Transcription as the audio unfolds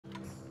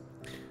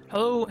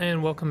Hello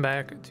and welcome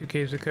back to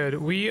Caves of Cud.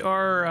 We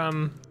are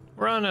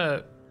we're on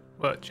a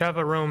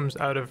Java roams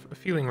out of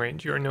feeling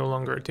range. You are no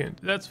longer attuned.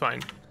 That's fine.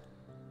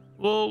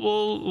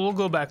 We'll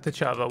go back to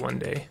Java one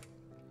day.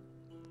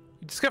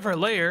 You discover a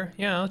layer.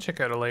 Yeah, I'll check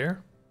out a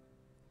layer.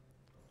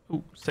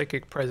 Ooh,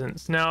 psychic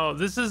presence. Now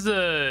this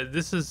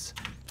is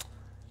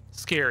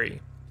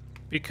scary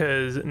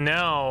because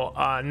now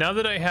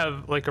that I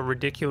have like a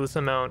ridiculous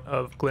amount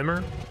of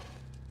glimmer,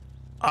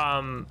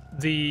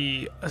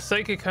 the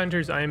psychic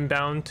hunters I'm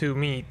bound to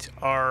meet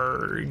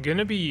are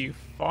gonna be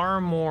far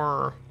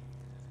more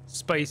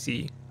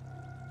spicy,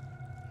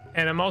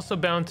 and I'm also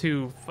bound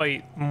to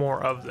fight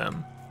more of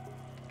them.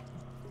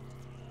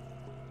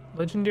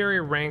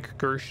 Legendary rank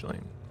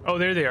Gershling. Oh,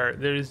 there they are.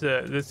 That's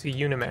a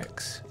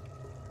Unimax.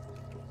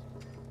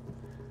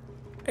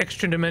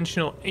 Extra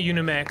dimensional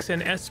Unimax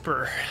and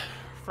Esper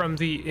from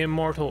the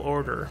Immortal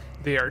Order.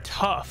 They are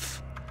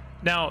tough.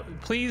 Now,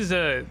 please,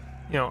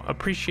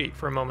 appreciate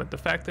for a moment the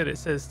fact that it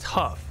says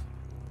tough,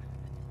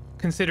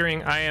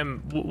 considering I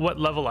am what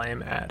level I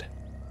am at.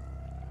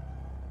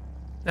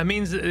 That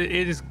means it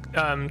is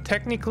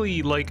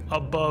technically like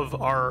above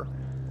our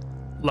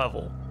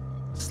level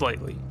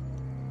slightly.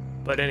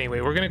 But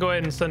anyway, we're gonna go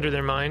ahead and sunder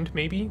their mind.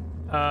 Maybe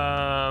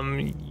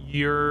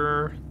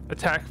your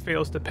attack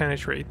fails to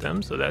penetrate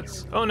them, so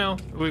that's, oh no,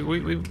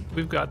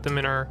 we've got them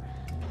in our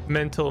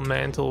mental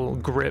mantle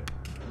grip.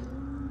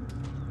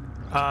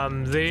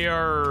 They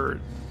are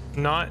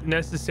not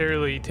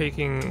necessarily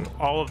taking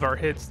all of our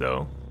hits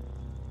though.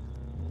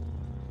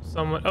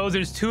 Oh,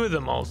 there's two of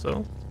them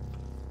also.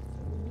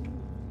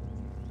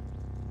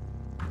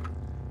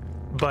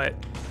 But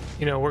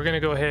we're gonna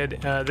go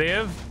ahead.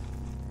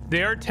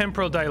 They are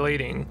temporal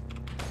dilating,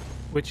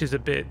 which is a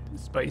bit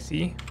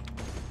spicy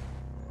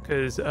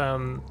because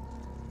they're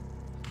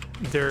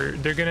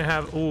gonna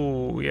have,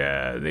 oh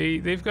yeah,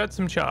 they've got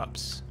some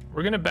chops.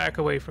 We're gonna back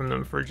away from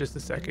them for just a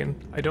second.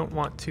 I don't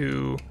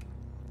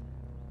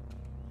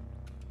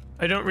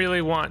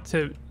really want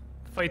to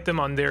fight them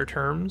on their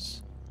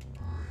terms.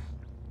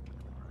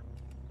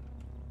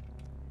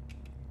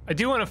 I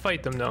do want to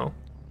fight them though.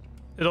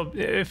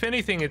 If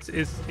anything, it's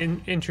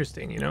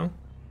interesting, So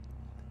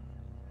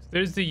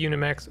there's the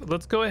Unimax.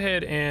 Let's go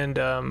ahead and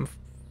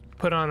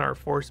put on our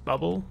force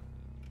bubble.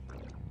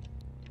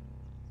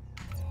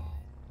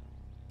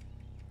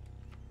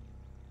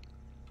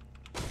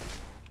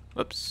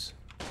 Whoops.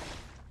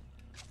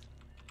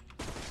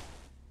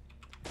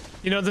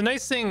 The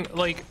nice thing,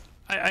 like,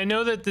 I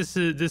know that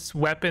this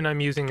weapon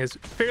I'm using is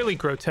fairly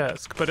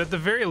grotesque, but at the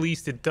very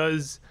least it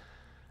does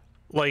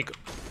like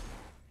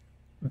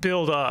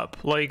build up.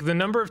 Like the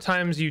number of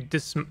times you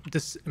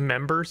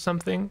dismember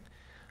something,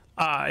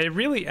 it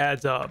really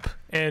adds up,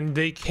 and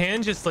they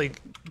can just like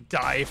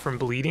die from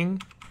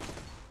bleeding.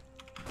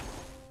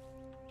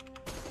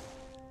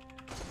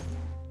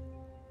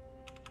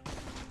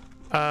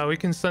 We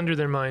can sunder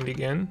their mind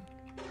again.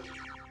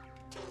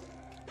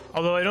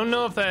 Although I don't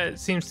know if that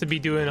seems to be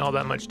doing all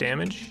that much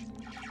damage.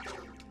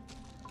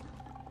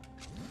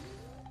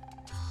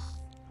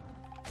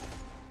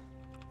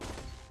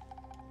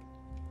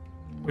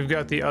 We've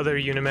got the other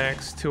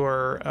Unimax to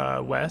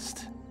our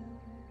west.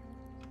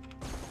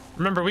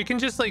 Remember, we can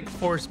just like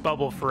force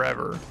bubble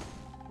forever.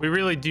 We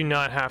really do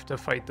not have to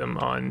fight them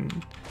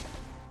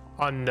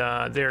on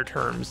their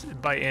terms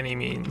by any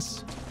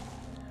means.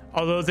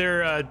 Although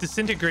their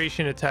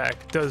disintegration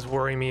attack does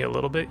worry me a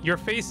little bit. Your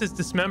face is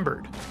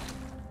dismembered.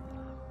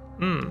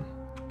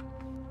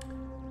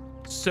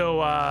 So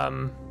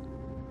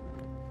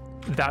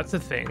that's a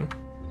thing.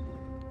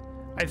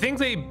 I think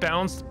they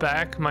bounced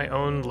back my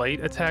own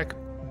light attack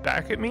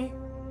back at me.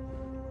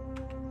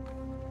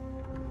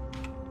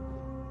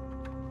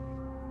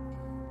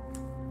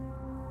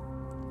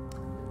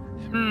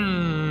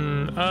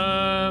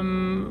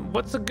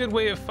 What's a good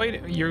way of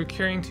fighting? You're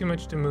carrying too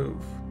much to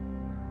move.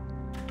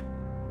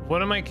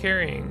 What am I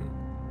carrying?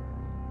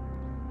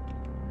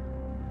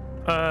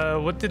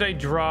 What did I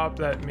drop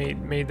that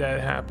made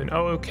that happen?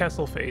 Oh,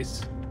 Kessel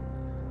Face.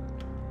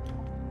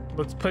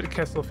 Let's put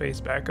Kessel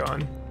Face back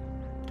on.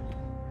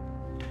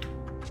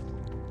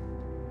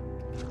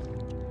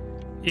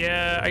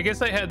 Yeah, I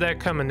guess I had that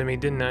coming to me,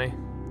 didn't I?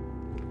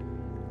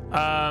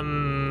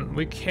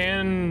 We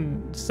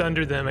can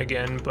sunder them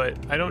again, but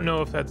I don't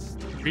know if that's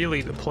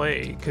really the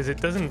play because it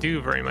doesn't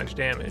do very much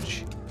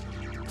damage.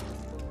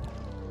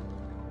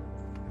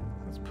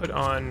 Let's put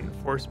on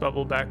Force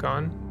Bubble back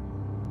on.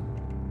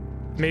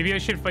 Maybe I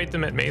should fight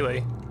them at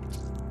melee.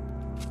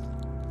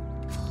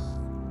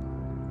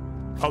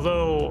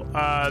 Although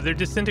their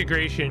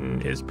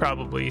disintegration is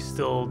probably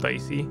still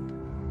dicey.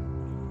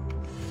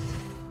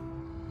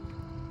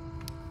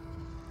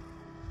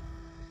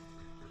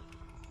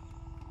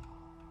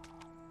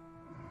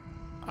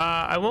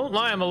 I won't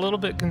lie, I'm a little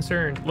bit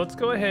concerned. Let's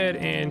go ahead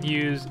and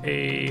use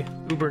a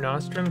Uber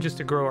Nostrum just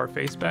to grow our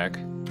face back.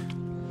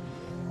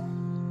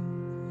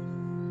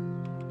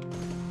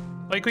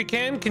 Like, we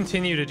can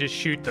continue to just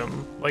shoot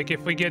them. Like,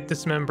 if we get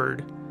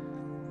dismembered,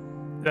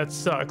 that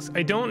sucks.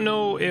 I don't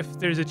know if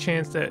there's a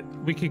chance that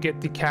we could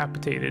get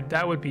decapitated.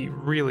 That would be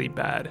really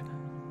bad.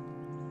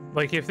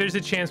 Like, if there's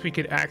a chance we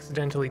could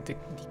accidentally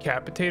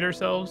decapitate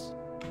ourselves.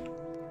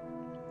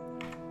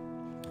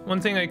 One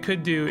thing I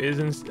could do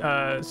is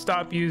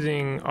stop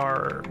using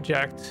our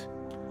jacked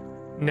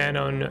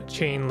nano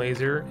chain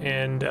laser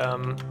and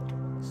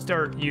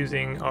start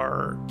using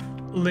our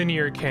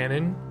linear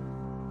cannon.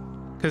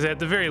 Because at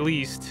the very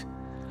least,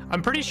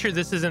 I'm pretty sure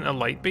this isn't a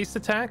light-based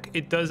attack.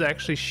 It does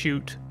actually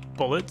shoot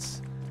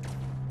bullets.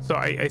 So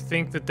I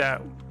think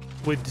that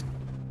would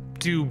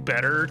do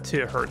better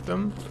to hurt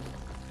them.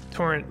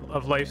 Torrent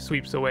of life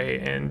sweeps away,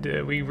 and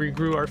we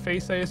regrew our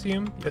face, I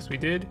assume. Yes, we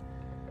did.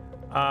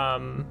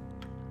 What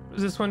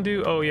does this one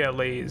do? Oh yeah,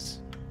 lays.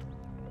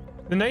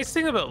 The nice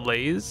thing about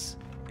lays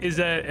is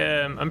that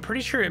I'm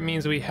pretty sure it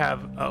means we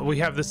have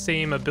the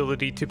same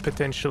ability to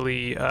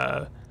potentially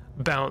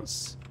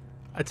bounce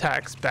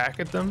attacks back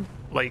at them,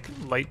 like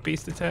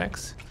light-based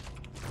attacks.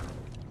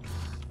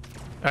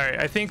 All right,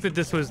 I think that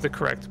this was the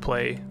correct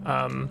play.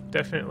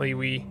 Definitely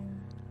we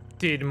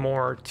did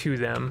more to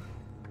them.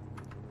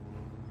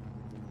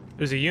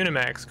 There's a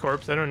Unimax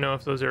corpse. I don't know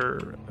if those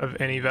are of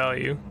any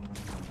value.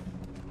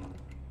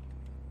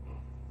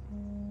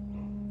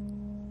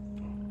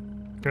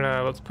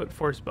 Let's put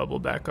force bubble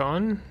back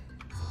on.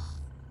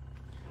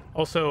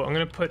 Also, I'm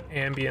gonna put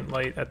ambient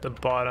light at the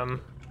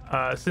bottom.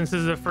 Since this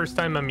is the first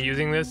time I'm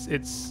using this,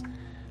 it's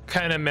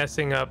kind of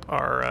messing up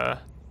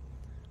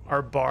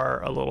our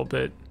bar a little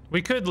bit.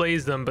 We could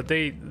laze them, but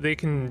they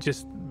can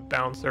just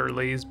bounce their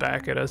lays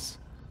back at us.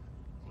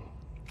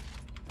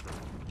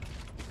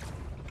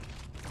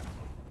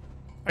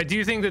 I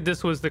do think that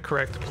this was the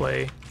correct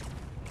play,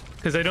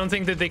 because I don't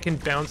think that they can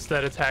bounce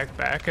that attack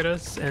back at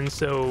us, and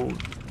so,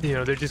 you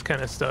know, they're just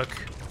kind of stuck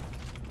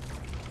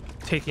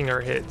taking our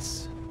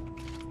hits.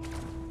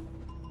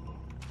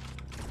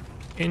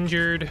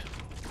 Injured,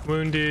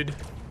 wounded,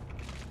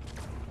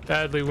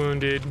 badly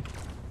wounded,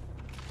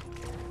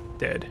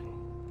 dead.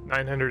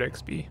 900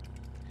 XP.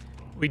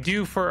 We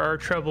do, for our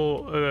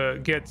trouble,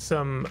 get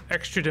some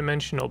extra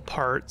dimensional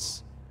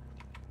parts.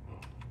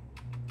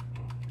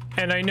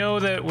 And I know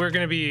that we're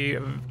going to be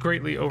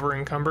greatly over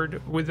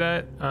encumbered with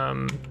that.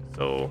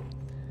 So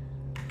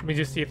let me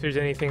just see if there's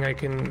anything I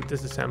can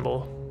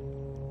disassemble.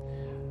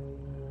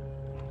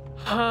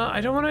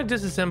 I don't want to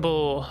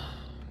disassemble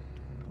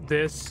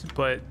this,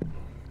 but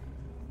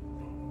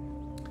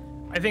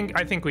I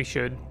think we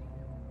should.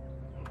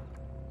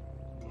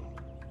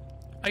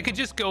 I could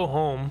just go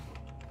home.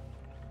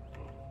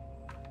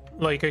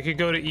 Like, I could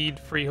go to Eid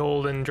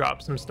Freehold and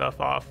drop some stuff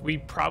off. We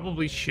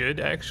probably should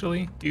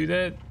actually do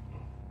that.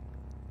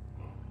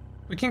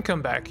 We can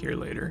come back here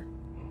later.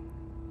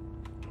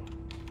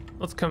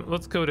 Let's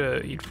go to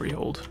Eid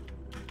Freehold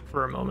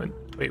for a moment.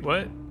 Wait,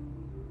 what?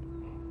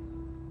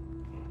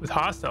 With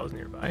hostiles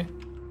nearby?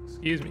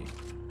 Excuse me.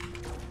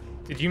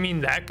 Did you mean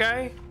that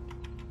guy?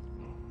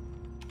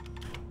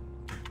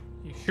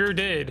 You sure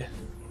did.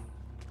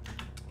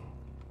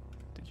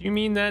 Did you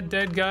mean that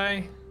dead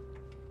guy?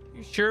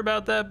 You sure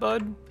about that,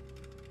 bud?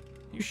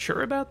 You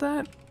sure about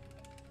that?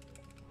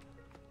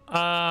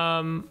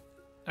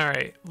 All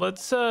right,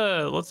 let's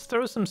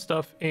throw some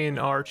stuff in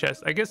our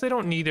chest. I guess I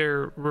don't need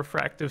a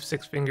refractive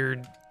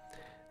six-fingered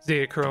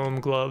Zetachrome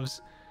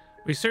gloves.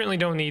 We certainly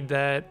don't need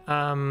that.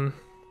 I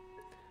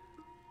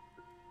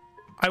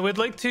would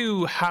like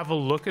to have a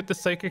look at the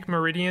Psychic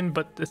Meridian,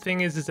 but the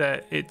thing is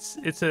that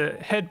it's a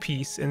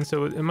headpiece, and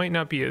so it might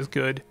not be as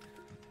good.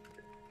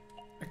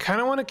 I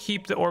kind of want to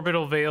keep the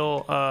orbital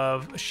veil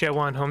of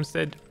Shewan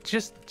Homestead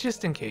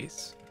just in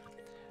case.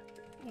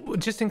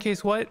 Just in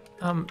case what?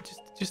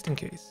 Just in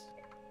case.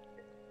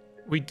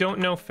 We don't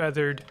know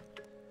feathered.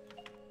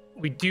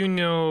 We do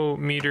know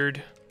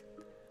metered.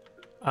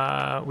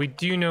 We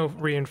do know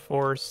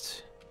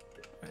reinforced.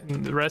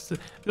 And the rest of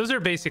those are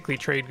basically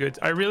trade goods.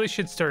 I really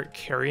should start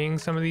carrying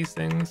some of these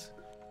things.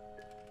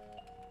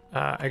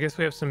 I guess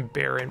we have some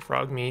bear and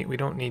frog meat. We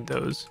don't need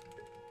those.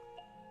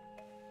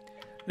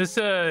 This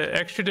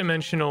extra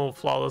dimensional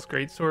flawless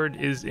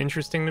greatsword is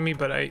interesting to me,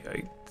 but I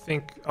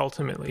think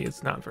ultimately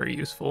it's not very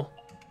useful.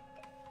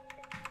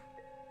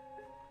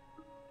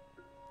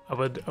 I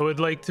would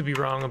like to be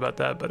wrong about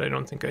that, but I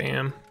don't think I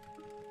am.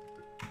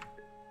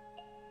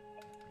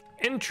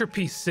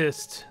 Entropy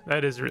cyst.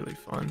 That is really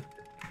fun.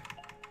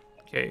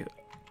 Okay,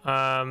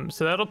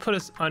 so that'll put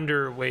us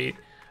underweight.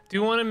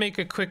 Do want to make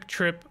a quick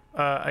trip.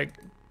 I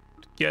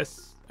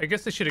guess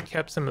I should have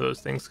kept some of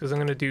those things, because I'm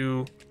gonna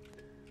do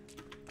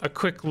a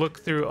quick look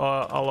through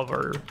all of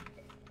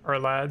our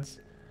lads.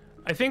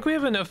 I think we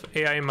have enough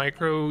AI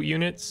micro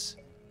units.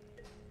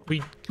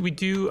 We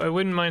do. I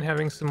wouldn't mind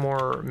having some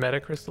more meta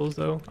crystals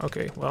though.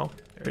 Okay, well,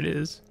 there it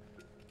is.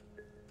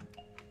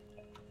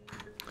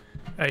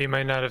 You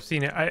might not have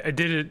seen it. I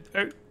did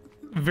a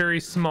very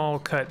small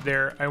cut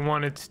there. I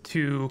wanted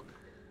to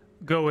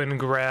go and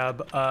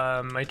grab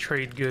my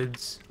trade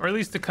goods, or at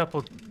least a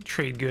couple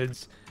trade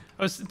goods.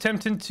 I was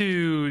tempted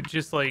to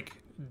just like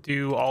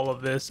do all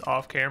of this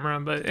off camera,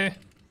 but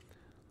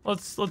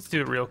let's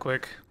do it real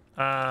quick.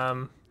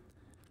 Let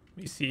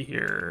me see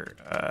here.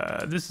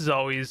 This is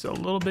always a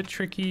little bit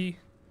tricky.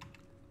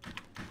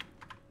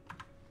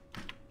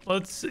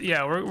 Let's,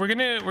 yeah, we're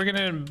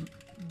gonna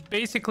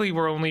basically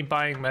we're only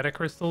buying meta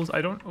crystals.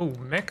 I don't, oh,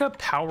 mecha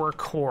power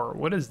core.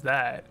 What is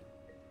that?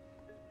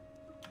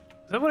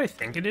 Is that what I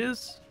think it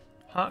is?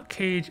 Hot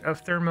cage of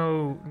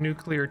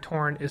thermonuclear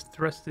torn is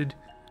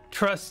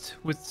trussed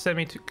with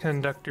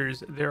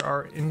semiconductors. There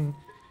are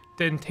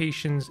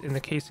indentations in the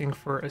casing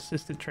for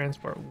assisted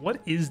transport.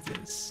 What is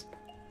this?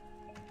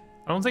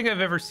 I don't think I've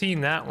ever seen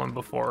that one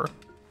before.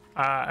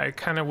 I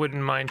kind of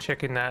wouldn't mind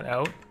checking that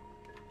out.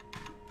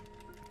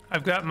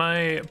 I've got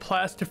my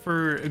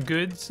plastifer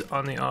goods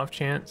on the off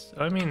chance.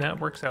 I mean, that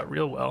works out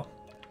real well.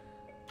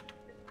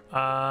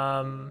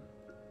 All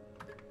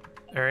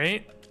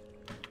right.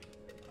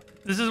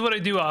 This is what I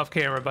do off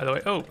camera, by the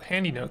way. Oh,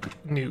 handy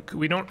nuke.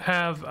 We don't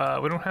have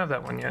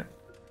that one yet.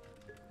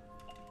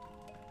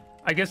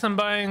 I guess I'm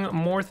buying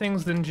more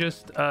things than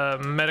just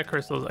meta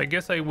crystals. I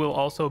guess I will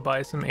also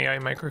buy some AI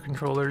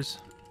microcontrollers.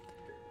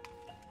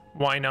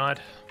 Why not?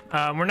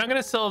 We're not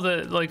gonna sell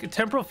the, like,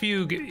 temporal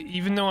fugue,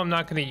 even though I'm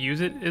not gonna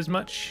use it as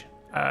much,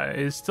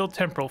 is still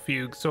temporal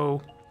fugue.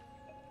 So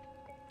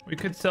we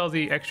could sell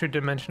the extra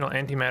dimensional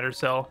antimatter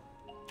cell.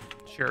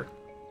 Sure.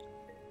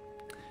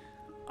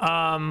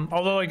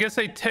 Although I guess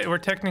we're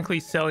technically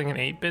selling an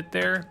 8-bit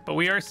there, but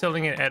we are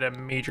selling it at a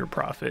major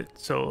profit,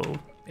 so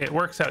it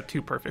works out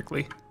too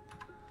perfectly.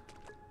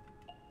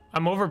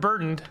 I'm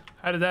overburdened.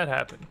 How did that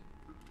happen?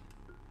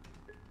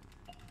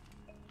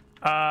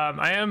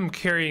 I am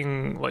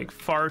carrying like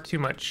far too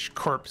much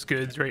corpse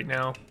goods right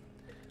now.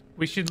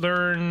 We should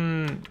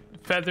learn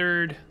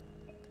feathered,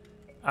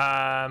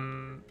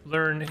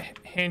 learn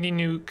handy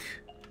nuke,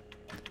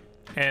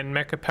 and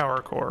mecha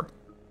power core.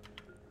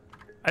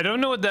 I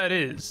don't know what that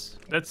is.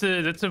 That's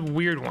a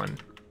weird one.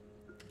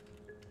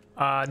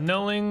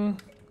 Nulling,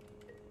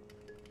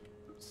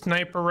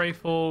 sniper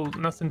rifle,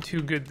 nothing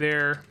too good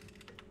there.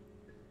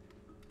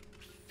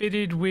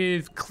 Fitted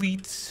with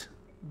cleats,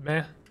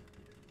 meh.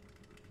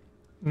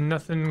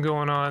 Nothing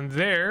going on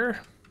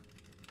there.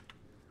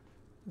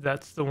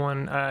 That's the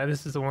one,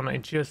 this is the one I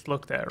just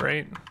looked at,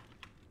 right?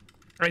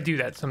 I do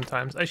that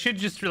sometimes. I should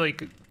just really,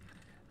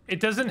 it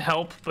doesn't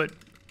help, but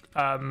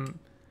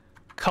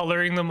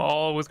coloring them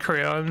all with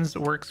crayons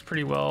works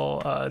pretty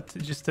well,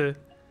 just to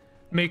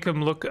make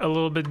them look a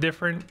little bit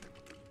different.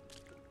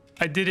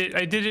 I did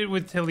it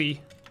with Tilly.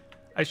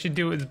 I should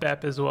do it with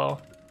Bep as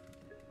well.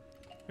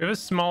 We have a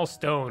small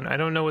stone. I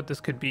don't know what this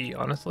could be,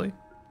 honestly.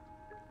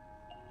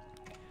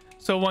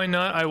 So why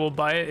not? I will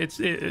buy it.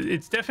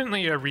 It's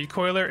definitely a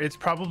recoiler. It's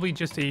probably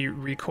just a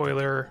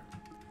recoiler.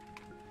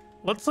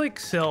 Let's like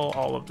sell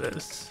all of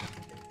this.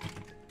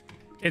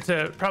 It's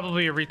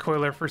probably a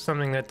recoiler for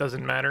something that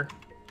doesn't matter,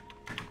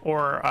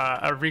 or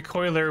a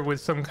recoiler with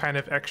some kind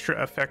of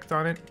extra effect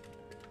on it.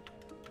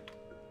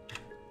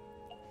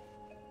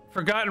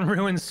 Forgotten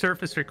Ruins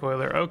surface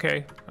recoiler.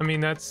 Okay, I mean,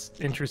 that's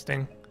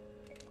interesting.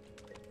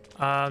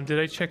 Did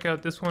I check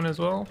out this one as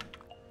well?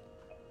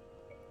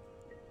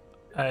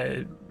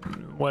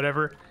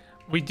 Whatever.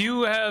 We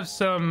do have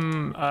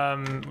some,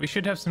 we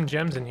should have some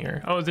gems in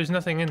here. Oh, there's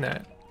nothing in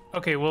that.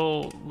 Okay,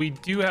 well, we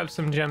do have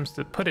some gems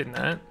to put in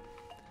that.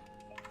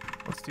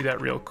 Let's do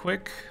that real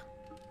quick.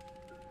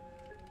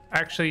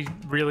 Actually,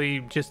 really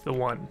just the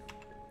one.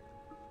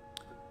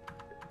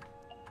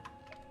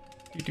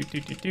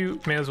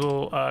 May as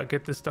well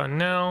get this done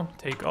now.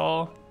 Take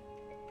all.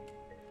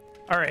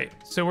 All right,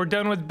 so we're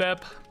done with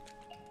Bep.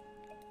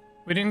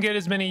 We didn't get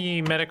as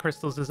many meta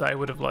crystals as I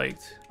would have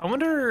liked. I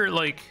wonder,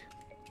 like,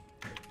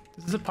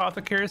 does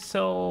Apothecaris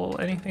sell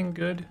anything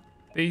good?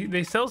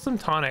 They sell some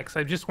tonics.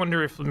 I just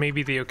wonder if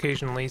maybe they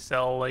occasionally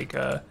sell like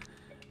a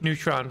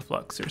neutron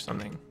flux or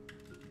something.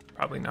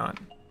 Probably not.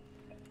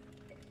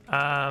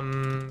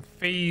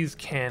 Phase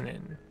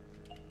cannon.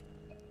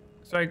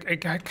 So I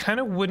kind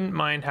of wouldn't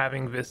mind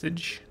having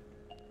Visage.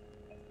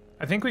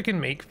 I think we can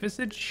make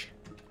Visage.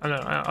 I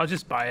don't know, I'll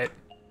just buy it.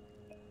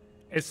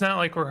 It's not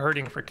like we're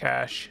hurting for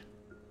cash.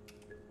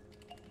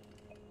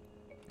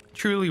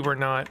 Truly, we're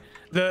not.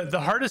 The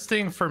hardest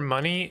thing for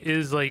money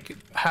is like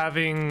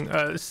having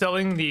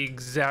selling the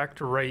exact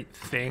right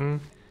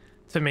thing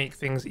to make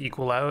things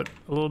equal out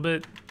a little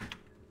bit.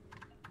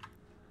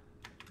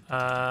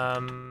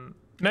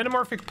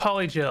 Metamorphic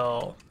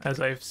polygel, as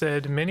I've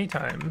said many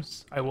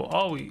times, I will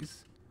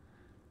always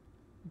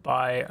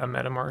buy a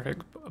metamorphic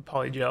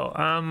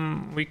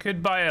polygel. We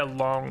could buy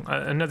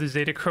another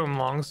Zetachrome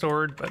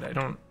longsword, but I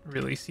don't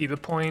really see the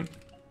point.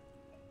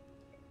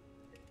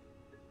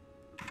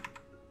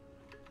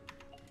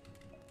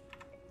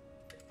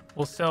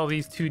 We'll sell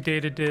these 2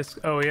 data discs.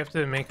 Oh, we have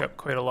to make up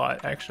quite a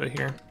lot actually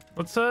here.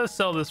 Let's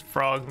sell this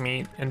frog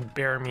meat and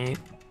bear meat.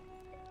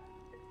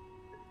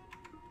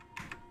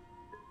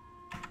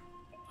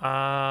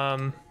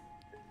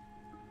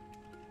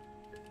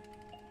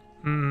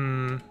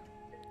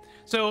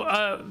 So,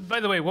 by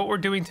the way, what we're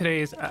doing today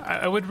is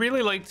I would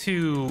really like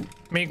to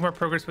make more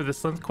progress with the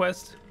Slynth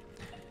quest.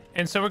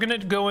 And so we're going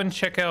to go and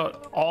check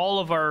out all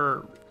of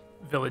our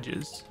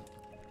villages.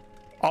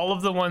 All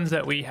of the ones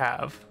that we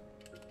have.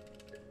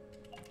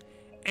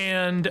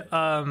 and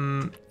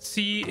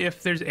see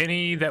if there's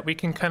any that we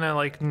can kind of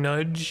like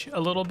nudge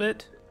a little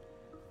bit.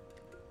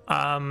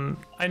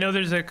 I know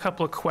there's a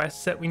couple of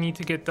quests that we need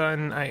to get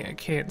done. I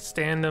can't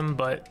stand them,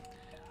 but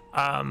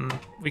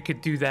we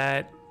could do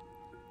that.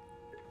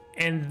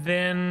 And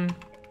then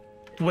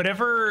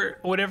whatever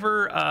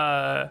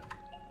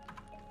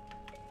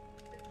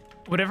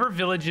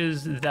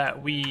villages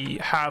that we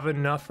have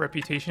enough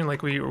reputation,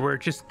 like we're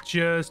just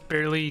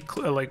barely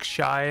like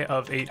shy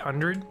of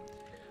 800.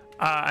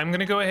 I'm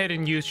gonna go ahead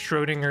and use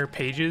Schrodinger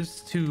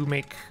pages to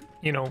make,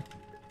 you know,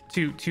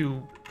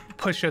 to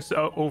push us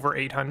over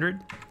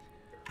 800.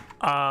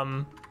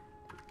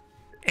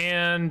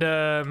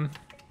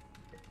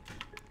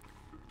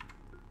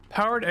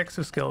 Powered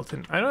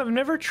exoskeleton. I've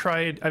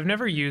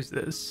never used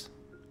this.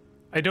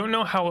 I don't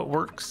know how it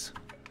works.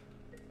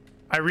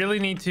 I really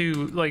need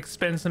to like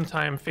spend some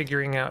time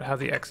figuring out how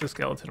the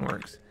exoskeleton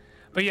works.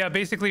 But yeah,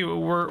 basically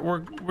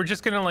we're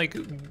just gonna like,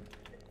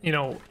 you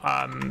know,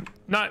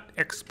 not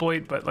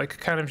exploit, but like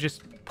kind of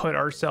just put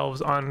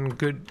ourselves on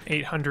good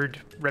 800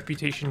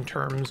 reputation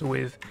terms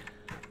with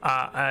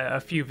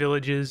a few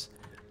villages.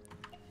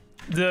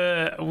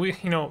 You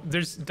know,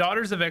 there's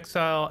Daughters of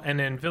Exile and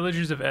then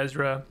Villagers of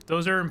Ezra.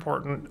 Those are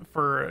important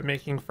for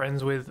making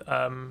friends with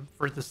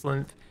for the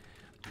Slynth.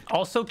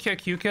 Also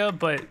Kyakuka,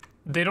 but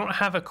they don't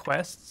have a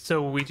quest,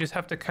 so we just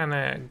have to kind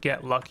of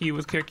get lucky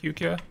with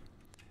Kyakuka.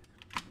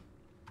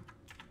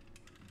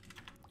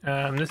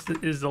 This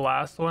is the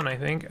last one, I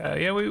think.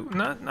 Yeah, we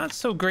not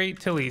so great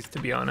Tillies, to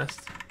be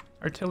honest.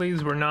 Our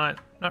Tillies were not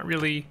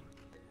really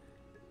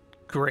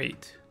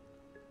great.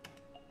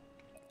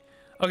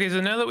 Okay,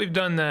 so now that we've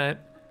done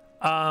that,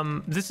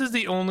 this is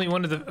the only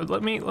one of the.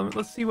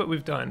 Let's see what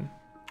we've done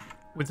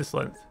with this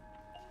length.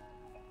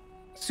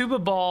 Suba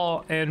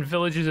Ball and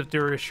Villages of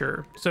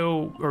Dashur.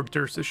 Or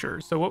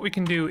Dashur. So what we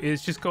can do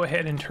is just go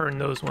ahead and turn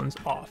those ones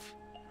off.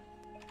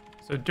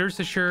 So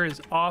Dashur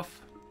is off.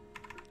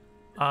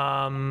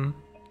 And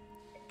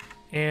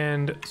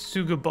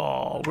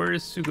Sugabal. Where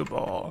is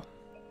Sugabal?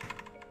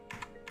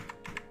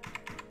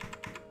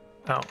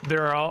 Oh,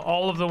 there are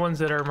all of the ones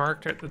that are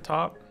marked at the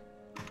top.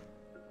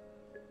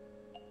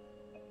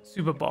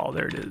 Subabal,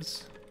 there it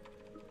is.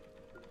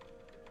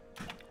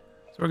 So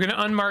we're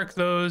gonna unmark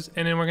those,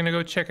 and then we're gonna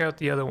go check out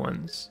the other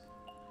ones.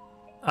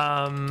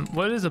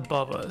 What is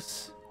above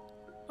us?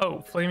 Oh,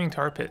 Flaming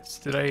Tar Pits.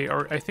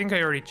 I think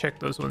I already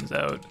checked those ones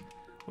out.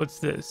 What's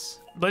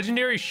this?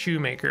 Legendary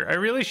Shoemaker. I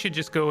really should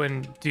just go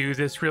and do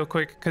this real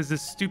quick, because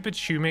this stupid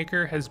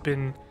Shoemaker has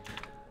been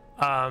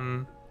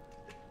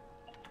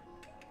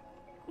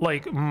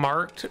like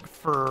marked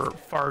for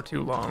far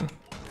too long.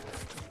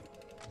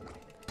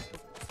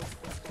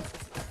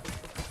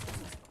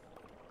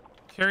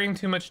 Carrying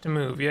too much to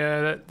move.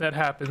 Yeah, that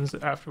happens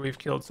after we've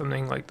killed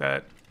something like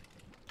that.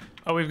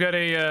 Oh, we've got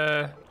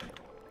a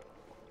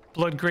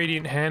blood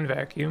gradient hand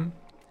vacuum.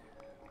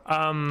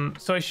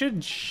 So I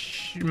should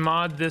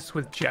mod this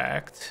with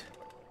jacked.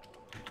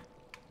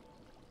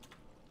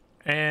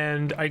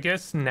 And I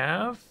guess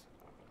nav.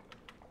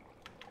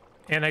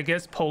 And I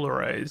guess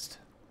polarized.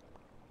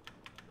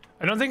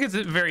 I don't think it's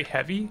very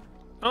heavy.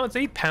 Oh, it's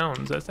 8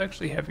 pounds. That's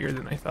actually heavier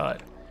than I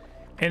thought.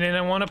 And then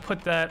I want to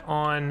put that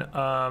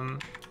on,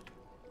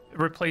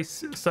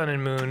 replace Sun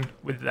and Moon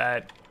with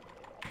that.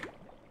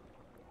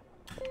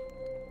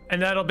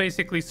 And that'll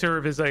basically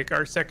serve as like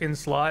our second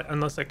slot,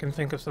 unless I can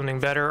think of something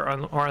better,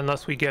 or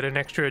unless we get an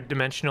extra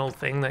dimensional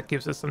thing that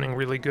gives us something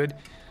really good.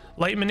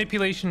 Light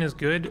manipulation is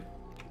good.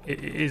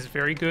 It is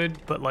very good,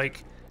 but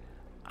like,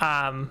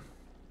 I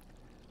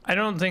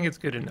don't think it's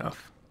good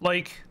enough.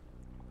 Like,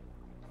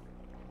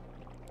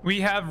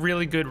 we have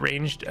really good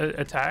ranged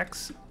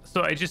attacks,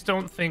 so I just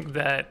don't think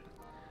that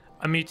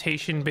a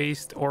mutation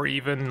based or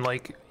even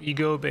like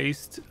ego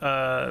based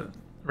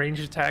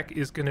ranged attack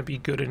is going to be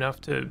good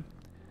enough to,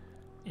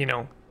 you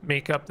know,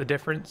 make up the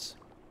difference.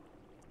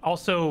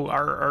 Also,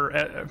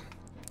 I'm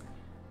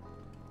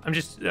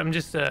just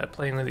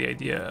playing with the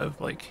idea of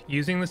like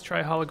using this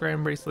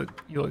tri-hologram bracelet.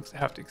 You'll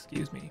have to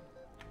excuse me.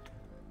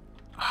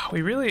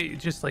 We really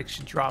just like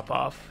should drop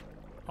off.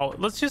 Oh,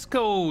 let's just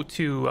go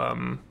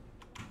to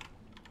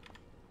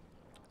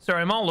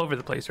sorry, I'm all over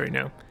the place right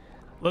now.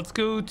 Let's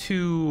go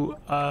to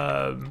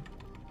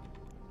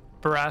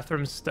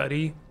Barathram's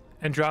study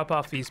and drop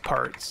off these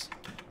parts.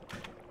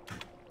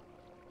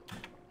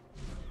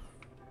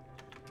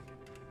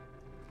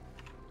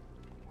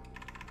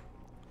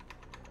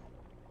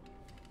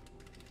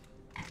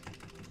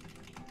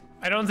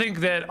 I don't think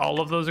that all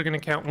of those are going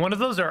to count. One of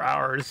those are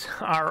ours,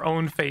 our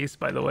own face,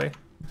 by the way.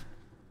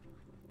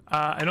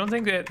 I don't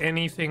think that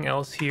anything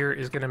else here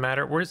is going to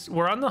matter.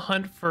 We're on the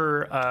hunt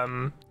for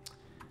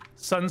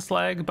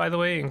Sunslag, by the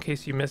way, in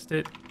case you missed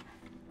it.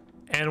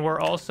 And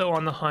we're also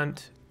on the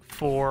hunt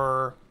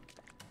for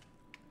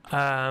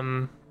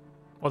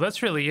well,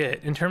 that's really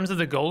it. In terms of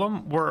the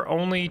golem, we're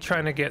only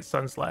trying to get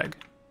Sunslag.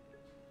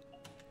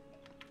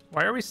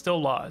 Why are we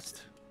still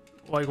lost?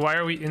 Like, why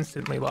are we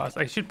instantly lost?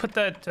 I should put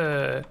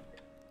that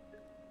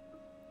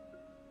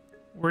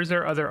where's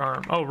our other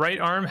arm? Oh, right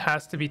arm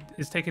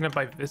is taken up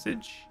by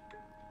Visage.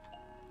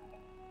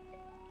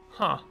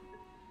 Huh.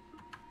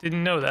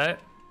 Didn't know that.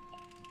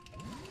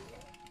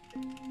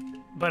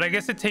 But I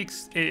guess it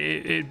takes...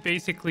 It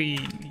basically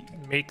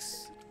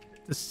makes...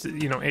 This,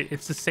 you know,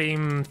 it's the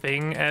same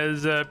thing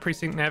as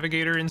Precinct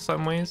Navigator in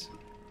some ways.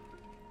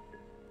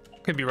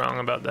 Could be wrong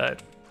about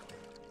that.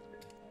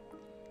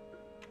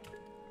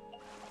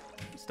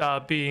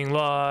 Stop being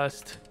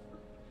lost.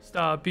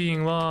 Stop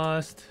being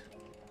lost.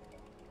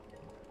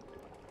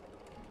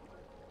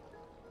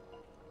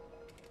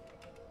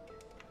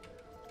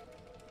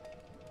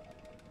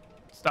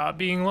 Stop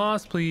being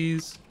lost,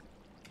 please.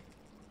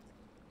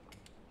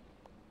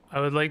 I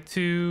would like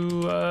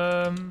to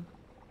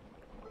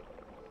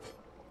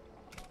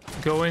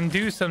go and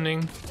do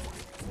something.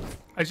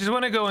 I just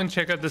want to go and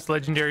check out this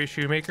legendary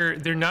shoemaker.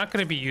 They're not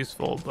going to be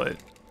useful, but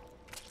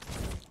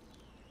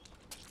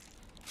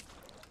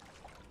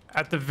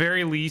at the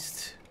very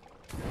least,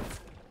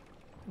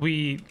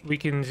 we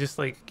can just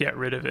like get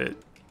rid of it.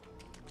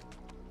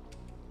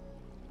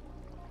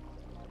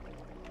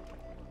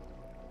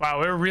 Wow,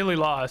 we're really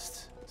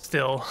lost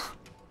still.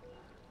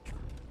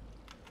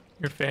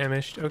 You're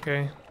famished.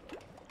 Okay.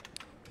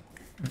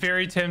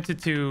 Very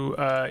tempted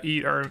to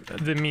eat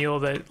the meal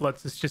that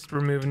lets us just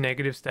remove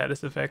negative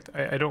status effect.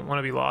 I don't want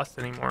to be lost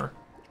anymore.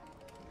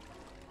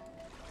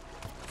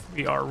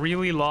 We are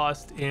really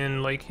lost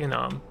in Lake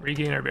Hinnom.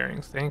 Regain our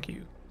bearings. Thank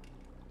you.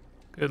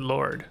 Good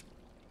lord.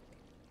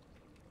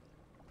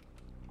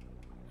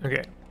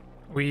 Okay.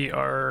 We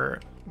are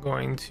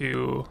going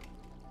to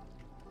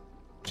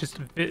just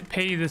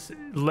pay this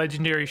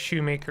legendary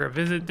shoemaker a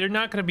visit. They're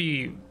not going to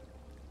be...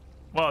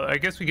 Well, I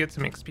guess we get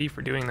some XP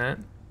for doing that.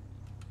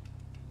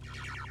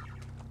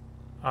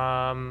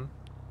 I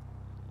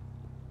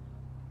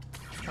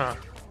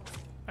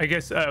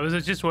guess I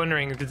was just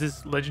wondering, did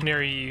this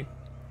legendary,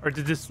 or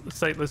did this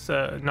sightless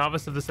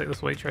novice of the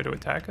sightless way try to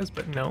attack us?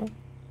 But no.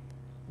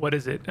 What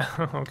is it?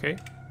 Okay.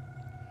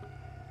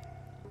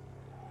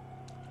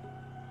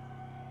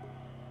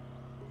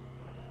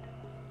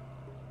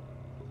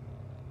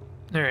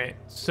 All right,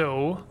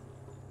 so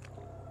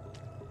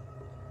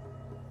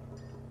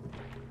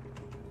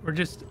we're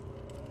just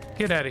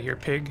get out of here,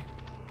 pig.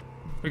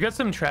 We got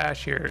some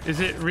trash here. Is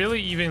it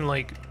really even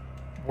like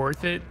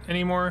worth it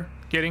anymore?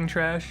 Getting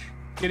trash,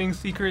 getting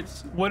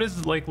secrets. What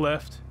is like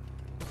left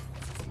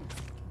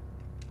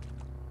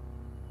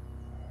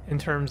in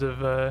terms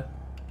of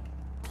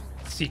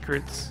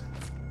secrets?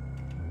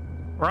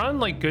 We're on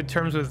like good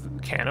terms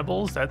with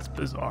cannibals. That's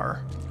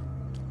bizarre.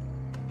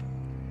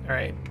 All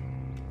right.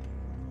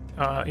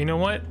 You know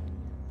what?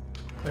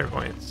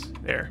 Clairvoyance.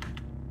 There.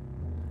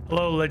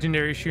 Hello,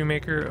 legendary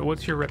shoemaker.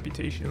 What's your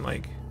reputation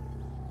like?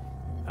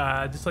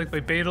 Disliked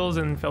by Badals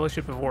and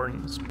Fellowship of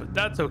Wardens, but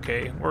that's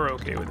okay. We're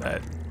okay with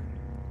that.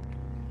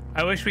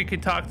 I wish we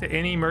could talk to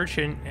any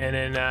merchant and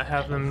then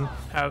have them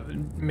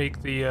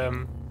make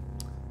the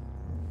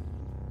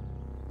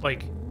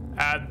like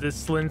add the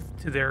Slynth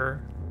to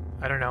their,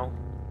 I don't know,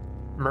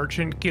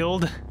 merchant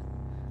guild.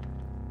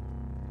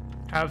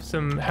 Have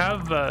some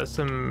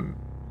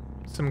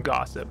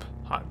gossip,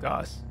 hot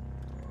goss,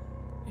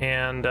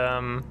 and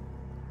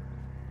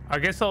I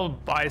guess I'll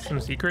buy some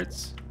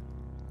secrets.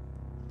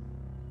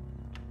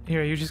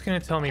 Here, you're just gonna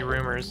tell me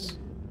rumors.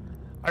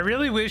 I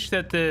really wish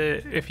that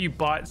if you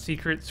bought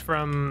secrets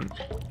from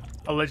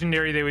a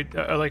legendary, they would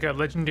like a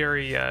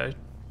legendary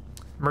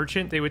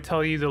merchant, they would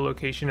tell you the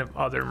location of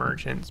other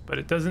merchants, but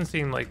it doesn't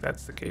seem like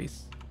that's the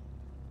case.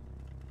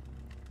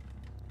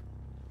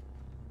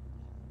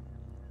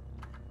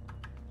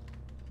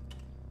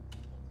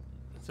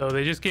 So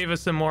they just gave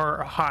us some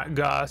more hot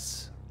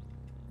goss,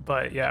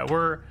 but yeah,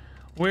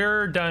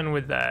 we're done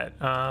with that.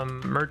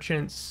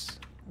 Merchants.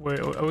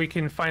 We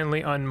can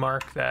finally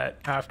unmark that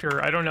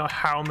after I don't know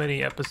how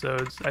many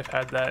episodes I've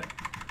had that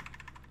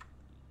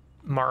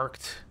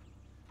marked.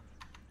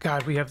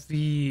 God, we have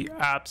the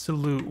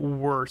absolute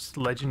worst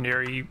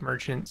legendary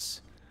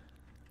merchants.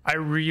 I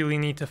really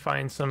need to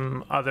find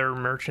some other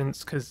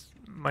merchants because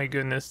my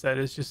goodness, that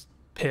is just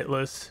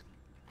pitless.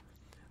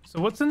 So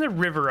what's in the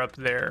river up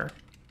there?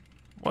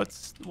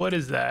 What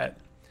is that?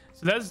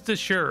 So that's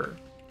Dashur.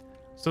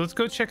 So let's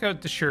go check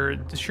out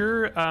Dashur.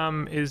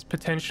 Dashur is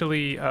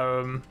potentially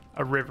a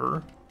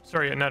river.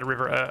 Sorry, not a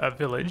river, a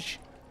village.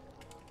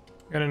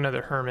 Got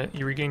another hermit.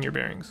 You regain your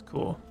bearings.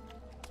 Cool.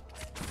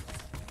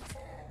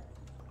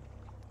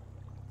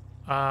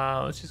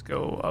 Let's just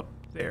go up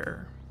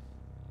there.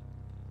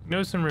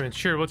 Know some ruins.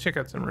 Sure, we'll check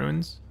out some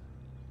ruins.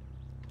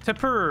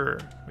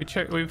 Tapur.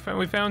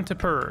 We found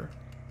Tapur.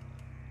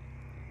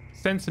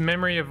 Sense a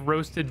memory of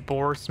roasted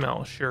boar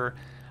smell. Sure.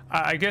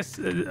 I guess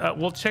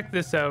we'll check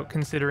this out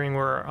considering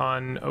we're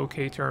on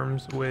okay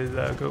terms with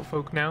goat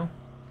folk now.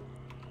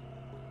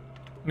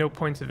 No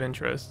points of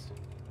interest.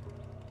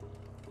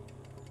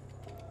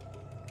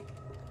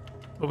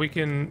 But we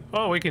can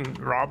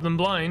rob them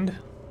blind.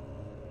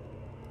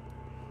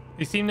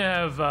 They seem to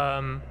have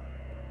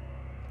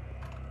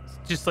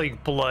just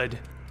like blood.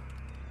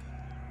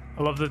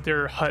 I love that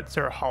their huts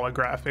are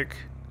holographic.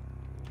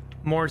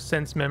 More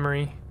sense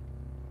memory.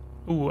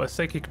 Ooh, a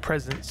psychic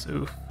presence.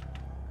 Oof.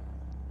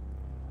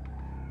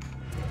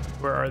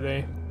 Where are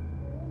they?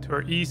 To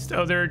our east.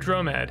 Oh, they're a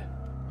Dromad.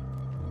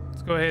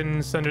 Let's go ahead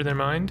and sunder their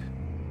mind.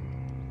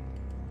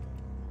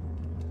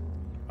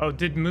 Oh,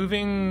 did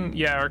moving...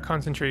 Yeah, our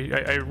concentration...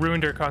 I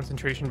ruined our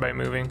concentration by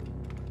moving.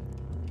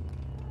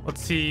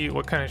 Let's see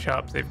what kind of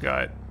chops they've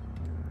got.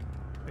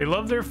 They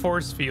love their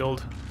force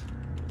field.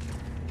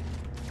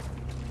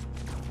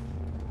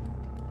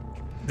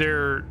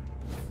 They're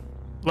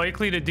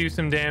likely to do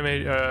some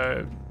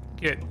damage,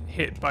 get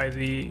hit by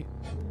the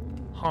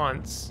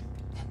haunts.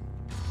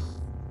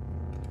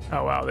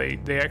 Oh wow,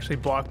 they actually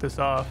blocked this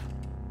off.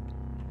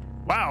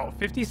 Wow,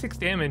 56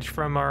 damage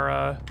from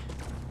our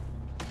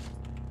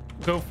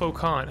Go-Folk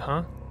Haunt,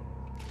 huh?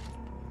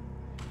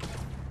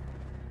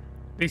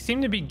 They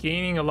seem to be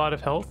gaining a lot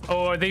of health.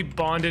 Oh, are they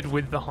bonded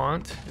with the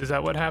haunt? Is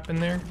that what happened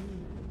there?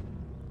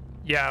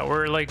 Yeah,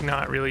 we're like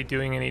not really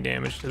doing any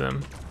damage to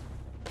them.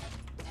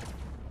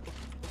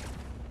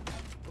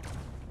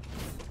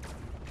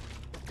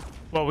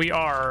 Well, we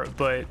are,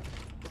 but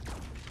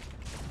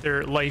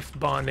they're life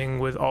bonding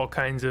with all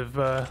kinds of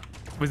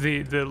with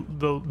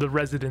the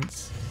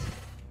residents.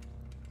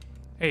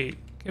 Hey,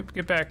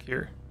 get back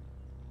here.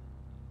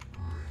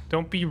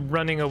 Don't be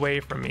running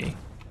away from me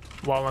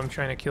while I'm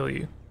trying to kill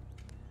you.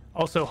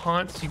 Also,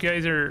 haunts, you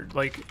guys are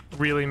like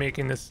really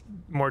making this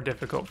more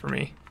difficult for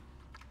me.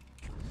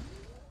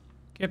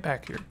 Get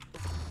back here.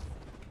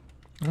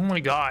 Oh my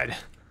god.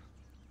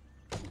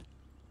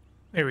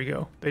 There we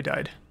go. They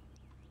died.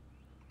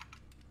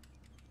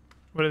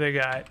 What do they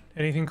got?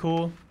 Anything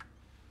cool?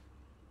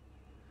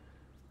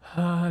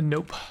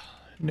 Nope.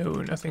 No,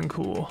 nothing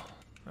cool.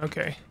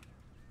 Okay.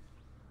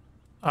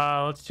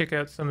 Let's check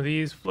out some of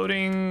these.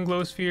 Floating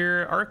glow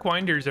sphere. Arc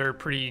winders are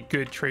pretty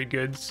good trade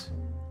goods.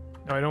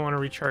 No, I don't want to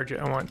recharge it.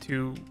 I want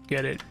to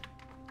get it.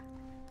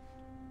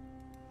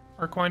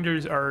 Arc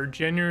winders are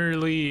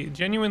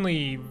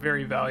genuinely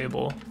very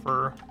valuable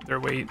for their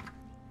weight.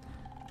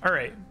 All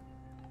right.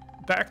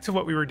 Back to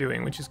what we were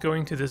doing, which is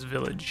going to this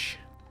village.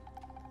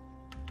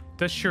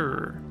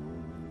 Dashur.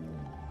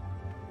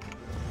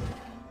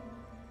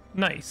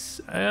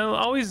 Nice.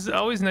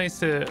 Always nice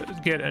to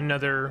get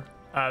another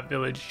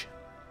village.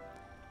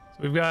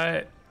 So we've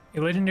got a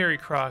legendary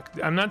croc.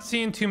 I'm not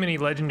seeing too many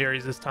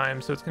legendaries this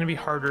time, so it's going to be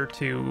harder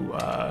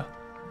to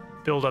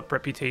build up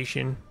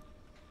reputation.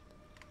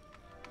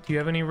 Do you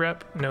have any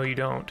rep? No, you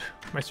don't.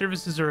 My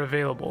services are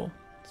available.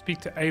 Speak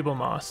to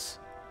Abelmoss.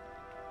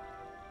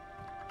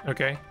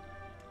 Okay.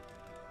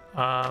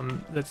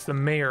 That's the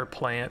mayor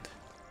plant.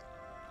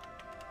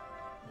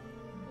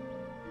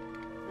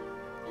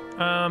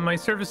 My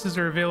services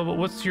are available.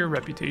 What's your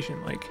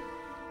reputation like?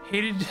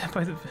 Hated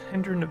by the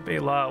Hindran of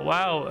Bela.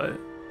 Wow.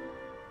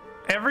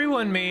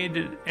 Everyone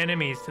made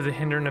enemies to the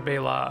Hindran of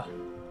Bela.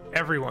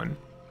 Everyone.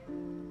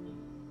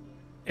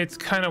 It's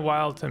kind of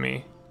wild to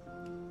me.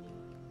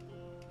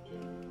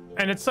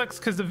 And it sucks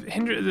because the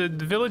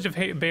village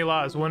of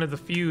Bela is one of the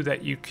few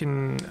that you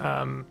can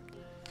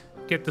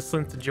get the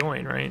Slynth to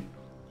join, right?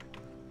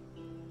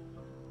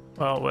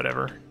 Well,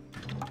 whatever.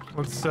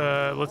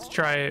 Let's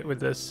try it with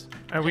this.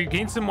 We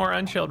gained some more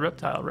unshelled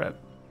reptile rep.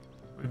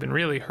 We've been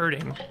really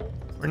hurting.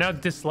 We're now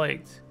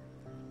disliked.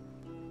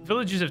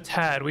 Villages of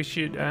Tad. We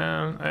should.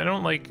 I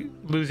don't like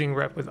losing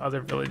rep with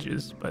other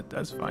villages, but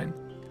that's fine.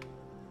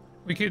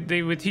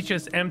 They would teach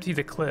us empty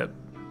the clip.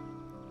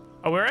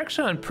 Oh, we're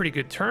actually on pretty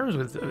good terms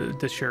with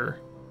Dashur.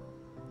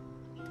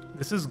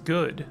 This is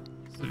good.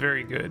 This is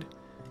very good.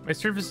 My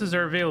services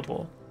are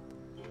available.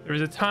 There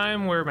was a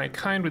time where my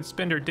kind would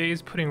spend our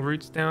days putting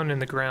roots down in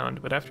the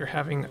ground, but after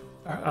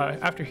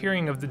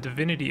hearing of the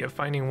divinity of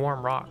finding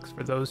warm rocks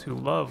for those who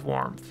love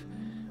warmth,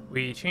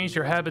 we changed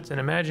our habits and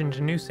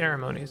imagined new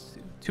ceremonies.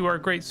 To our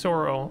great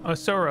sorrow,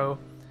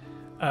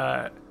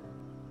 Chixta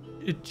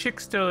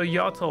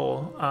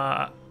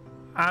Yotl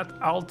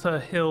at Alta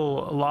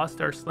Hill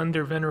lost our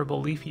slender, venerable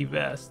leafy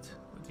vest.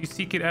 Would you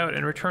seek it out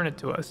and return it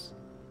to us?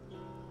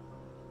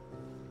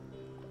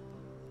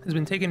 Has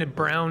been taken to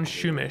Brown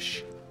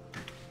Shumish.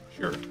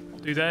 Sure, I'll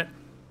do that.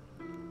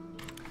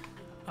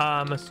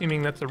 I'm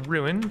assuming that's a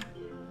ruin.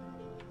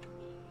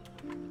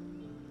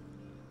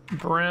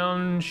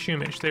 Brown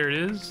Shumish, there it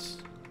is.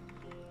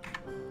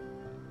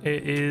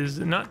 It is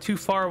not too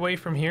far away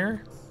from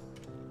here.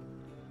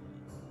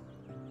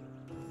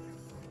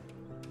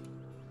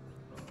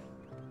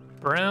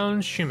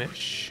 Brown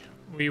Shumish.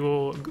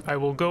 I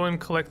will go and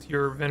collect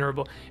your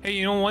venerable. Hey,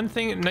 you know, one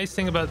thing, nice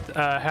thing about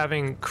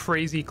having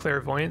crazy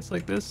clairvoyance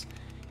like this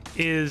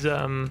is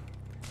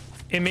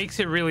it makes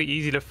it really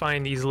easy to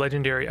find these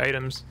legendary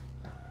items.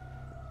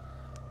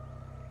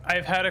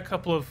 I've had a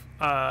couple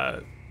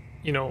of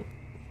you know,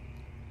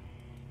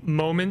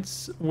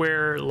 moments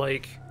where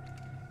like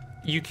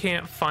you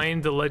can't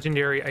find the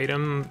legendary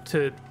item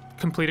to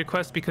complete a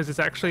quest because it's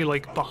actually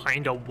like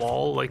behind a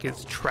wall, like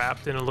it's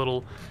trapped in a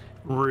little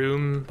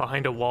room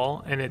behind a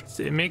wall, and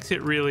it makes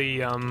it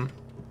really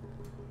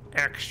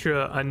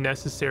extra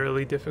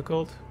unnecessarily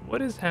difficult.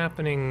 What is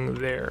happening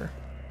there?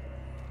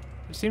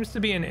 There seems to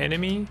be an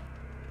enemy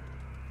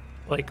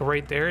like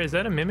right there. Is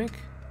that a mimic?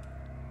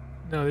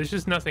 No, there's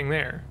just nothing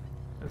there.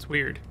 That's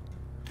weird.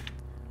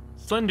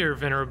 Slender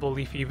Venerable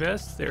Leafy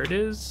Vest. There it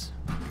is.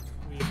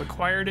 We have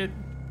acquired it.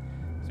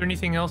 Is there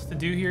anything else to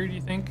do here, do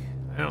you think?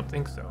 I don't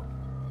think so.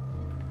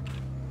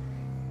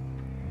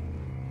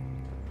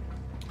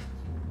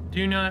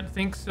 Do not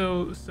think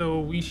so,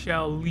 so we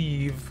shall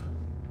leave.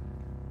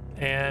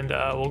 And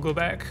we'll go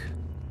back.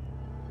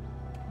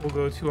 We'll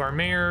go to our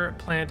mayor,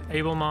 plant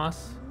Abel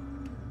Moss.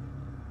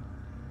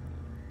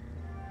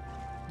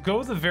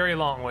 Go the very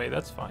long way,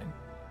 that's fine.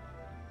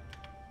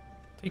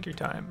 Take your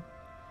time.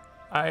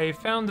 I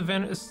found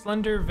the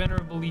Slender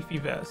Venerable Leafy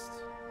Vest.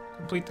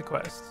 Complete the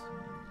quest.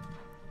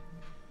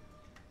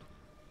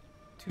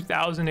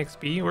 2000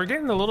 XP. We're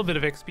getting a little bit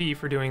of XP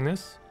for doing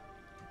this.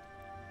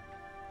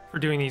 For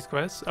doing these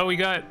quests. Oh, we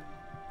got...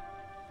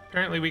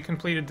 Apparently we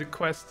completed the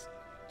quest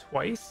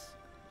twice?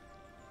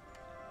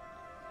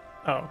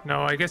 Oh,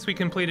 no, I guess we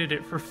completed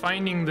it for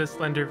finding the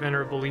Slender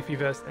Venerable Leafy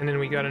Vest, and then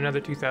we got another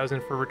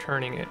 2000 for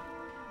returning it.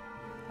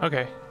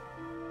 Okay.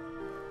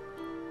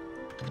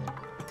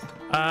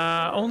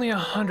 Only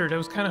 100. I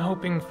was kind of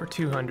hoping for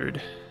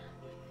 200.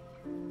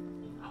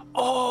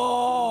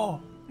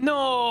 Oh!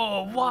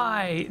 No!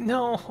 Why?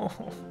 No!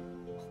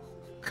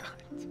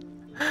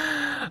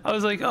 God. I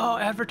was like, oh,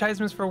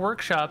 advertisements for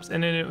workshops,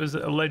 and then it was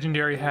a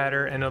legendary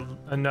hatter and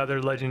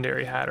another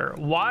legendary hatter.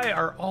 Why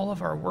are all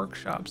of our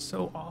workshops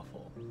so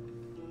awful?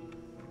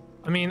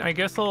 I mean, I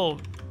guess I'll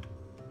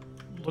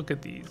look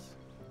at these.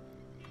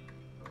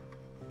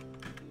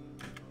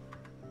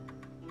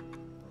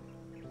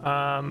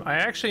 I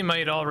actually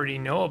might already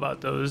know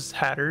about those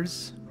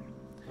hatters.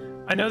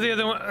 I know the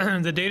other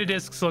one, the data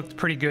discs looked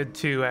pretty good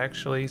too,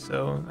 actually,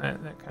 so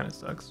that kind of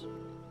sucks.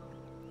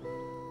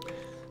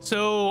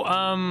 So,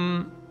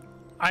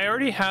 I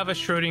already have a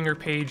Schrodinger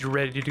page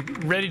ready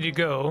to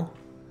go.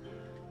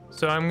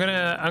 So I'm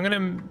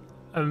gonna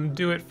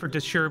do it for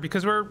Dashur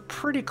because we're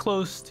pretty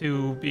close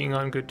to being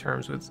on good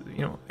terms with,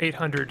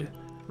 800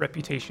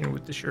 reputation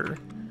with Dashur.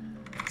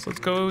 So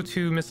let's go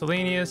to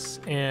miscellaneous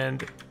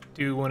and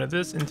do one of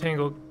this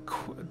entangle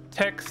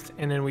text,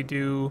 and then we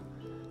do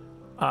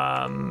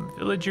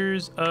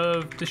villagers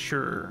of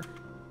Dashur.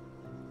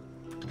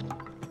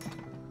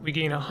 We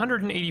gain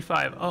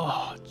 185.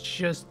 Oh,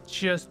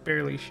 just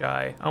barely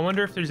shy. I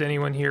wonder if there's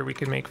anyone here we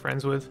could make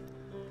friends with.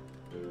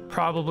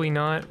 Probably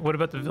not. What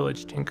about the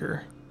village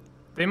tinker?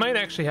 They might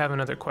actually have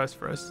another quest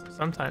for us.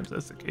 Sometimes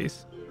that's the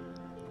case.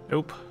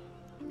 Nope.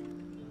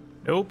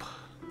 Nope.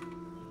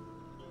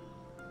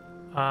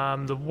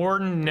 The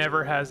warden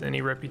never has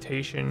any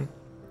reputation.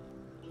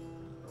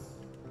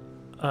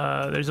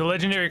 There's a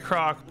legendary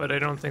croc, but I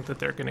don't think that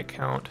they're gonna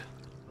count.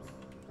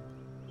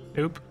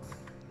 Nope.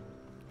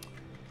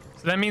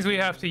 So that means we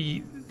have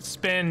to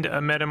spend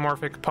a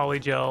metamorphic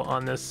polygel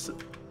on this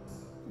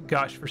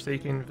gosh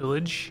forsaken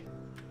village.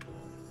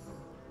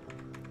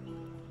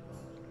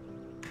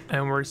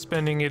 And we're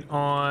spending it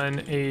on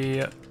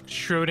a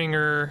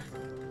Schrodinger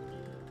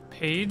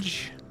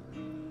page.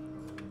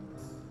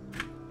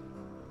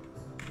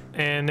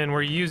 And then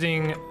we're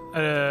using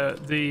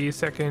the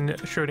second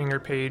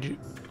Schrodinger page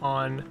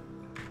on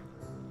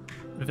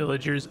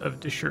villagers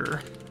of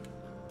Dashur.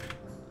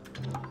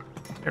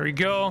 There we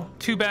go.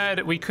 Too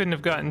bad we couldn't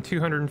have gotten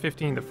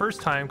 215 the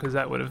first time, because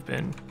that would have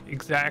been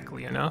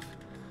exactly enough.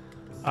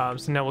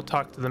 So now we'll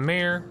talk to the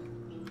mayor.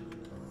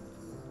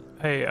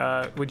 Hey,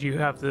 would you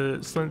have the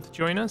Slynth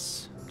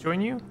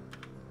join you?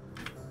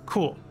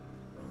 Cool.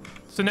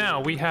 So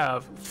now we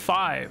have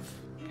 5,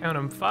 count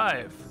them,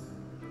 5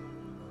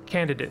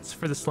 candidates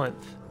for the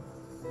Slynth,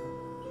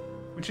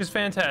 which is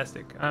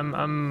fantastic.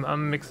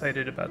 I'm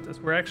excited about this.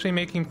 We're actually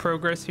making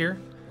progress here.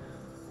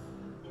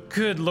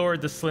 Good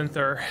lord, the Slynth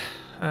are...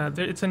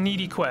 it's a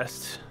needy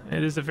quest.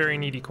 It is a very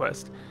needy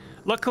quest.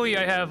 Luckily,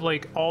 I have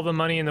like all the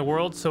money in the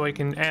world, so I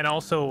can, and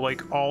also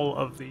like all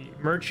of the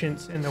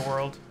merchants in the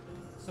world,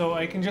 so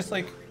I can just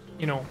like,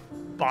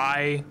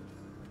 buy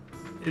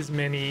as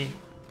many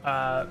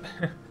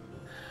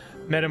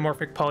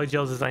metamorphic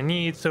polygels as I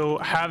need. So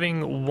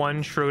having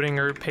one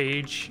Schrodinger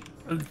page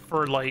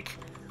for like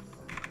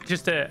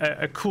just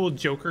a cool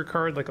Joker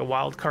card, like a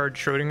wild card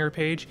Schrodinger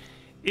page,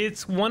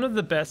 it's one of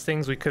the best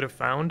things we could have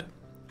found.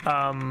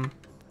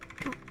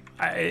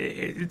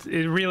 It's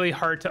really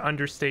hard to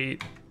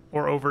understate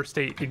or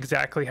overstate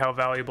exactly how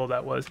valuable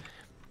that was.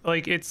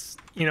 Like, it's,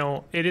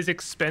 it is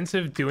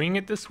expensive doing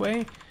it this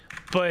way,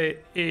 but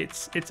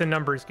it's a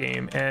numbers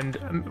game, and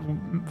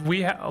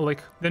we have,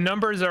 like, the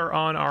numbers are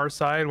on our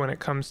side when it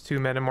comes to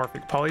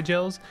metamorphic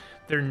polygels.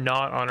 They're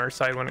not on our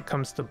side when it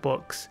comes to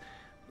books.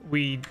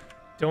 We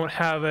don't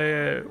have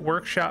a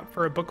workshop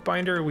for a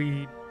bookbinder.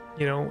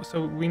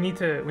 So we need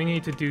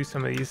to do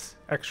some of these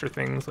extra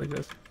things like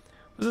this.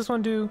 What does this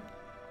one do?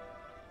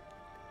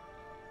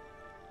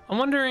 I'm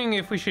wondering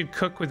if we should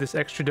cook with this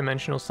extra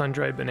dimensional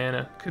sun-dried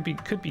banana. Could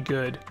be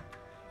good.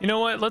 You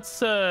know what?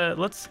 Let's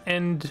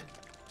end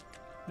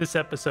this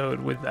episode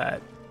with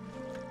that.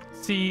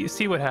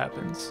 See what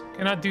happens.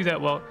 Cannot do that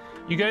well.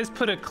 You guys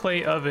put a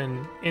clay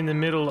oven in the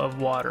middle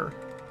of water.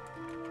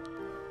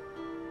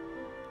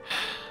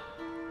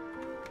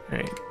 All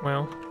right.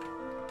 Well.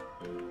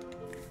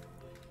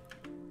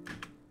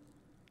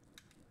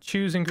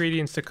 choose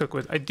ingredients to cook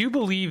with. I do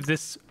believe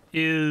this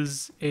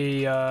is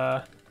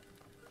a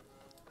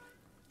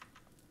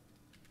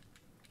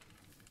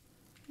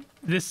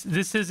this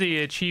is a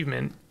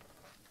achievement,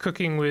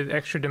 cooking with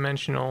extra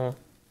dimensional.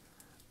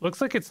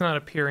 Looks like it's not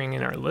appearing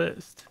in our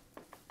list.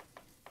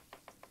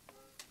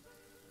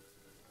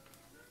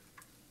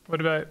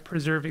 What about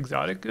preserve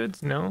exotic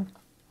goods? No.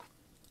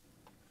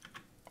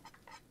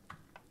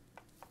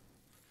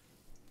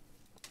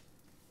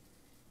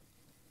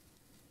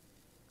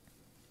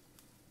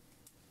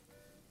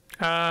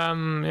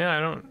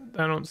 Yeah,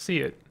 I don't see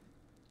it.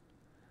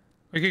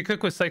 We could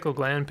cook with cycle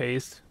gland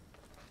paste.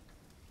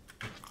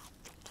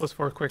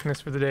 +4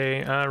 quickness for the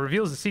day.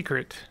 Reveals the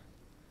secret.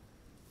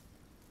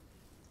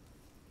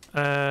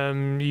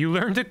 You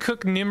learn to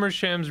cook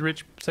Nimmersham's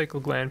rich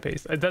cycle gland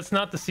paste. That's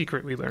not the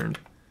secret we learned.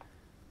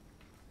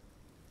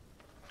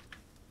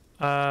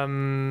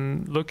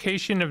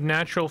 Location of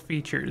natural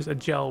features, a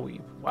gel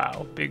weave.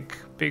 Wow, big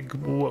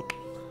whoop.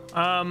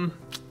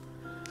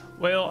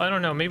 Well, I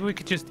don't know. Maybe we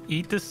could just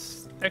eat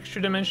this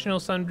extra dimensional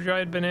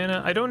sun-dried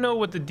banana. I don't know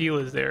what the deal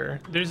is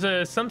there.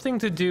 There's something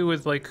to do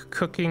with like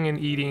cooking and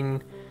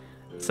eating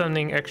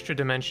something extra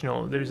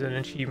dimensional. There's an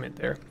achievement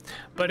there.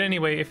 But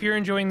anyway, if you're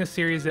enjoying the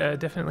series,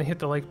 definitely hit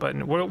the like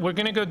button. We're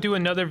gonna go do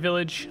another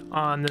village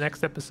on the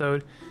next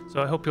episode,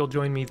 so I hope you'll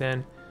join me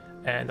then,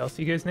 and I'll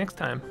see you guys next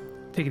time.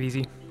 Take it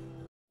easy.